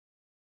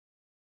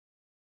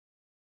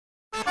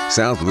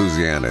South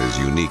Louisiana is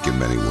unique in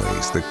many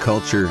ways: the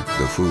culture,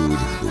 the food,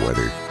 the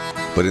weather.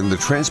 But in the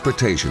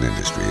transportation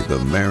industry,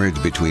 the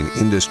marriage between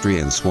industry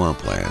and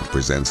swampland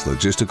presents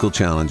logistical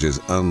challenges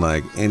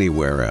unlike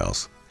anywhere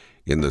else.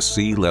 In the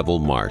sea-level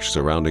marsh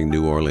surrounding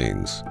New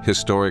Orleans,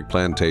 historic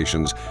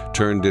plantations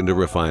turned into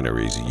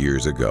refineries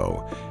years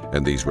ago,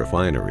 and these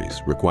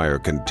refineries require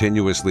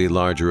continuously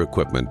larger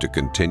equipment to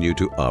continue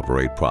to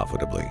operate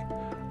profitably.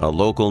 A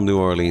local New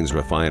Orleans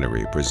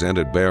refinery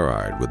presented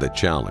Berard with a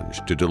challenge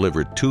to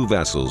deliver 2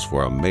 vessels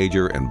for a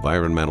major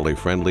environmentally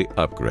friendly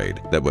upgrade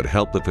that would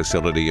help the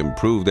facility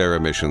improve their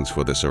emissions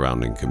for the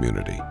surrounding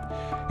community.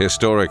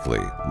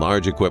 Historically,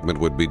 large equipment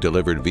would be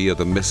delivered via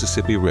the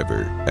Mississippi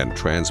River and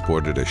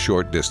transported a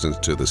short distance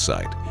to the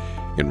site.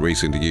 In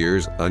recent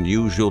years,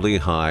 unusually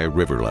high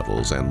river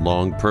levels and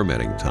long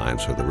permitting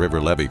times for the river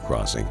levee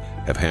crossing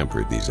have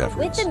hampered these efforts.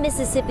 With the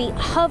Mississippi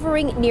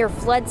hovering near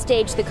flood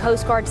stage, the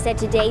Coast Guard said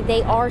today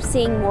they are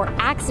seeing more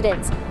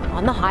accidents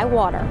on the high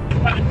water.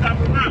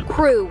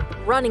 Crew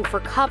running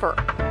for cover.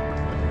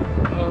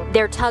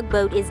 Their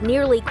tugboat is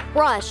nearly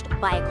crushed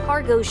by a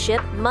cargo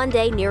ship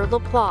Monday near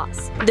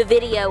Laplace. The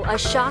video, a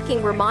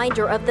shocking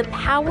reminder of the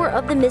power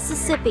of the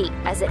Mississippi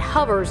as it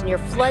hovers near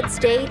flood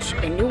stage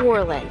in New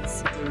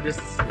Orleans.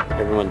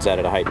 Everyone's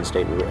at a heightened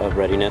state of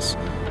readiness.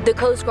 The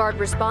Coast Guard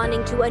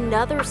responding to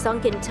another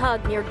sunken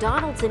tug near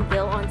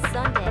Donaldsonville on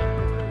Sunday.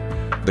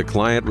 The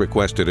client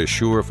requested a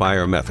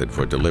surefire method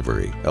for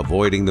delivery,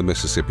 avoiding the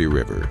Mississippi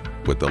River,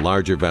 with the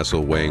larger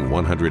vessel weighing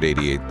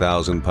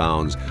 188,000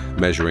 pounds,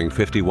 measuring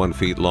 51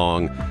 feet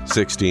long,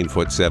 16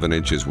 foot 7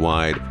 inches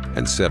wide,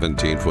 and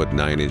 17 foot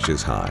 9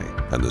 inches high,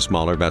 and the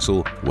smaller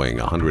vessel weighing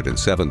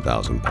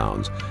 107,000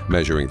 pounds,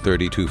 measuring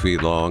 32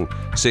 feet long,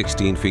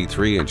 16 feet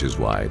 3 inches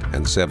wide,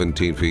 and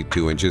 17 feet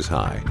 2 inches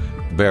high.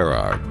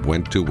 Berard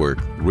went to work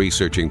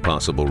researching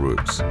possible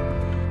routes.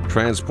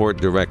 Transport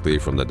directly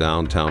from the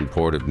downtown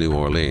port of New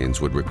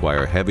Orleans would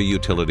require heavy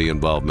utility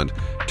involvement,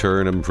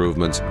 turn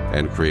improvements,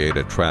 and create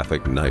a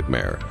traffic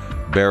nightmare.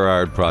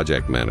 Berard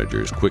project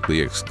managers quickly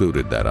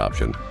excluded that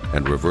option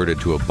and reverted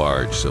to a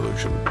barge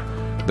solution.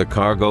 The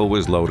cargo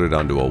was loaded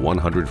onto a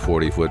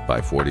 140-foot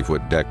by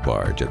 40-foot deck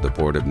barge at the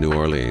port of New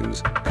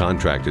Orleans,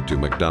 contracted to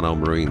McDonough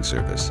Marine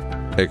Service.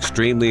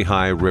 Extremely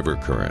high river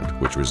current,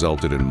 which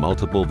resulted in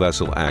multiple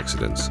vessel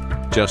accidents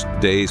just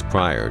days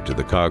prior to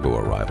the cargo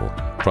arrival,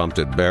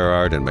 prompted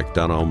Berard and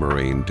McDonough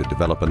Marine to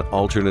develop an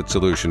alternate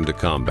solution to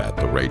combat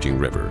the raging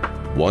river.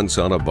 Once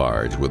on a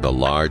barge with a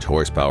large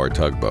horsepower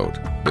tugboat,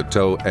 the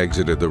tow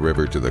exited the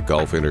river to the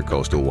Gulf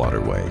Intercoastal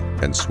Waterway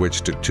and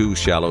switched to 2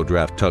 shallow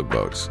draft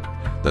tugboats.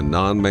 The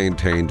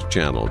non-maintained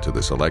channel to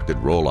the selected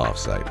roll-off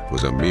site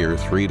was a mere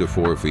 3 to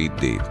 4 feet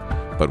deep,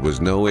 but was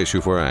no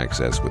issue for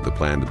access with the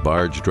planned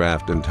barge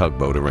draft and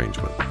tugboat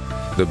arrangement.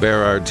 The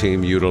Berard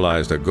team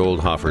utilized a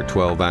Goldhofer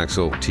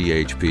 12-axle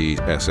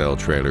THP SL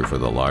trailer for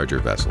the larger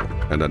vessel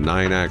and a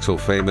 9-axle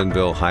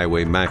Faymanville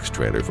Highway Max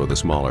trailer for the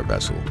smaller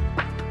vessel,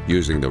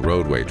 using the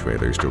roadway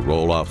trailers to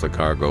roll off the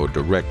cargo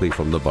directly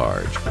from the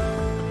barge.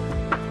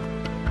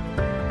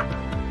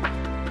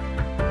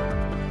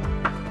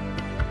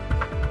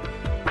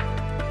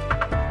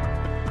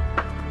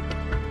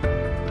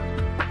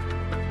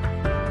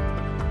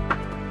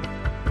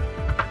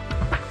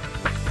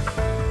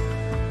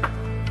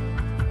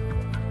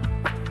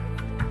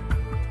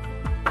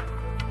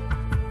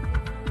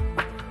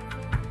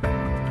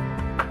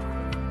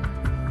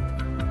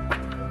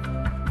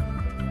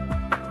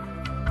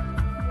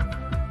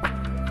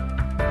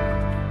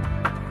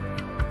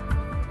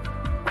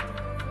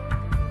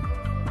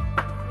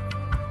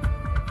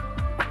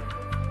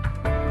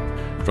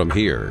 From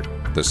here,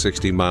 the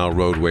 60-mile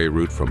roadway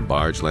route from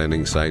barge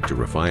landing site to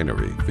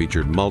refinery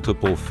featured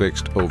multiple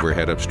fixed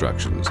overhead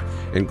obstructions,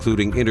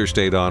 including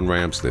interstate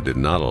on-ramps that did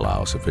not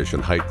allow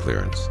sufficient height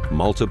clearance.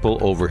 Multiple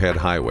overhead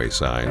highway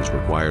signs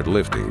required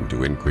lifting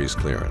to increase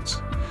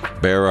clearance.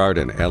 Berard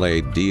and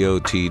LA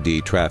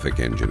DOTD traffic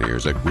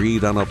engineers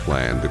agreed on a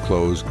plan to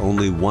close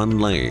only 1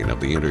 lane of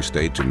the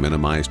interstate to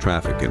minimize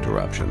traffic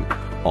interruption,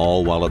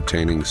 all while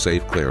obtaining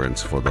safe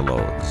clearance for the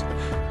loads.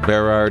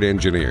 Berard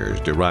engineers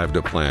derived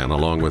a plan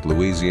along with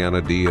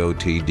Louisiana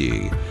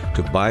DOTD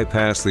to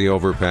bypass the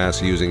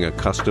overpass using a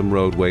custom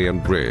roadway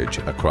and bridge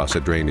across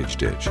a drainage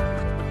ditch.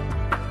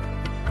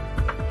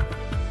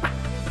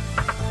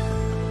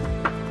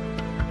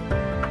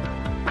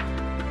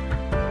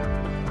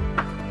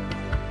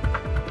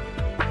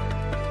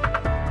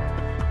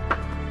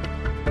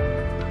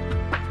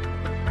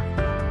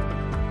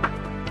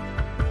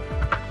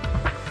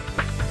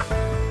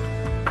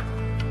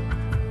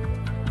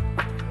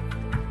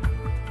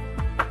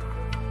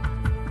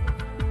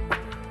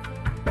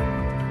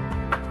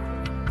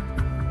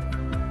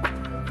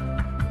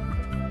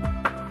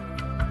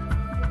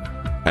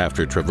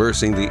 After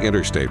traversing the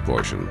interstate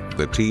portion,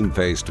 the team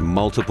faced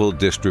multiple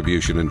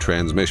distribution and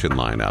transmission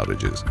line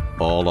outages,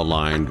 all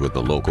aligned with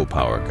the local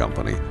power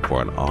company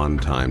for an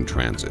on-time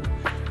transit.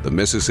 The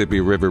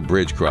Mississippi River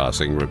Bridge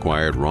crossing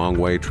required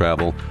wrong-way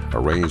travel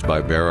arranged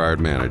by Berard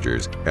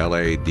managers,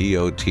 LA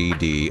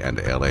DOTD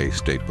and LA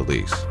State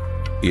Police.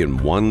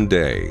 In one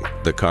day,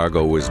 the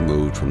cargo was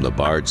moved from the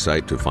barge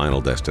site to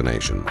final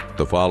destination.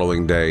 The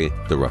following day,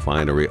 the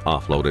refinery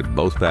offloaded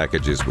both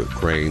packages with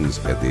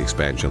cranes at the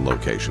expansion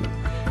location.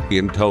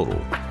 In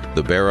total,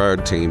 the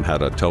Berard team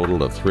had a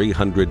total of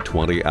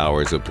 320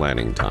 hours of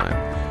planning time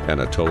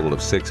and a total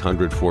of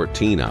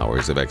 614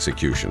 hours of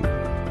execution.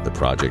 The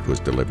project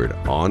was delivered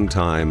on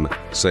time,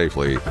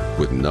 safely,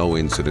 with no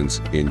incidents,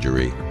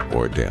 injury,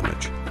 or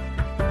damage.